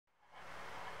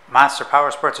Monster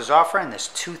Powersports is offering this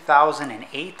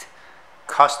 2008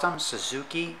 custom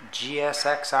Suzuki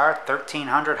GSXR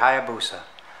 1300 Hayabusa.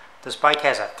 This bike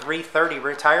has a 330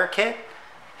 rear tire kit,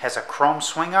 has a chrome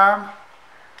swing arm.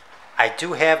 I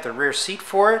do have the rear seat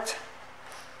for it.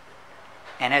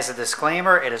 And as a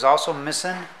disclaimer, it is also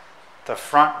missing the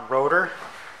front rotor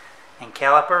and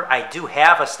caliper. I do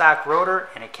have a stock rotor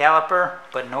and a caliper,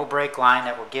 but no brake line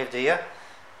that will give to you.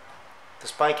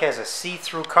 This bike has a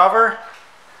see-through cover,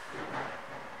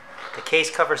 the case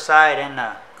cover side and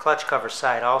the clutch cover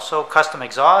side also. Custom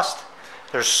exhaust.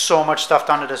 There's so much stuff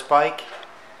done to this bike.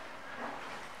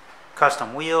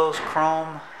 Custom wheels,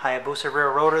 chrome, Hayabusa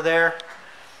rear rotor there.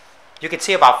 You can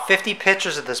see about 50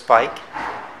 pictures of this bike.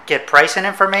 Get pricing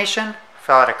information,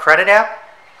 fill out a credit app,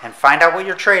 and find out what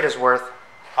your trade is worth,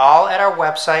 all at our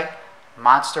website,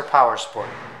 Monster Powersport.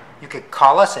 You could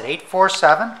call us at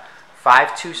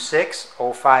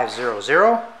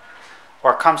 847-526-0500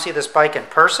 or come see this bike in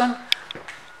person.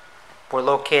 We're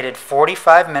located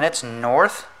 45 minutes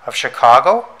north of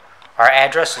Chicago. Our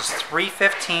address is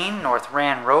 315 North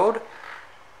Rand Road,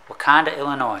 Wauconda,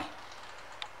 Illinois.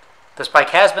 This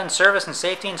bike has been serviced and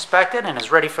safety inspected and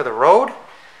is ready for the road.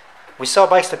 We sell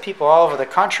bikes to people all over the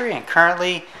country, and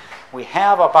currently we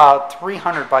have about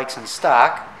 300 bikes in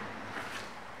stock.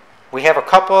 We have a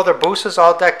couple other Busas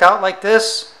all decked out like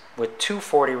this with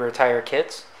 240 rear tire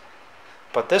kits,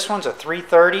 but this one's a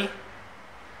 330.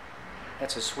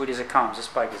 That's as sweet as it comes. This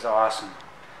bike is awesome.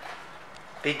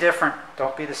 Be different.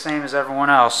 Don't be the same as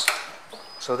everyone else.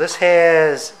 So this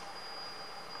has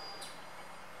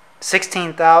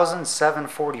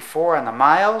 16,744 on the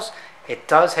miles. It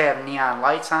does have neon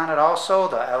lights on it also,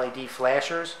 the LED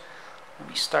flashers. Let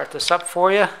me start this up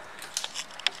for you.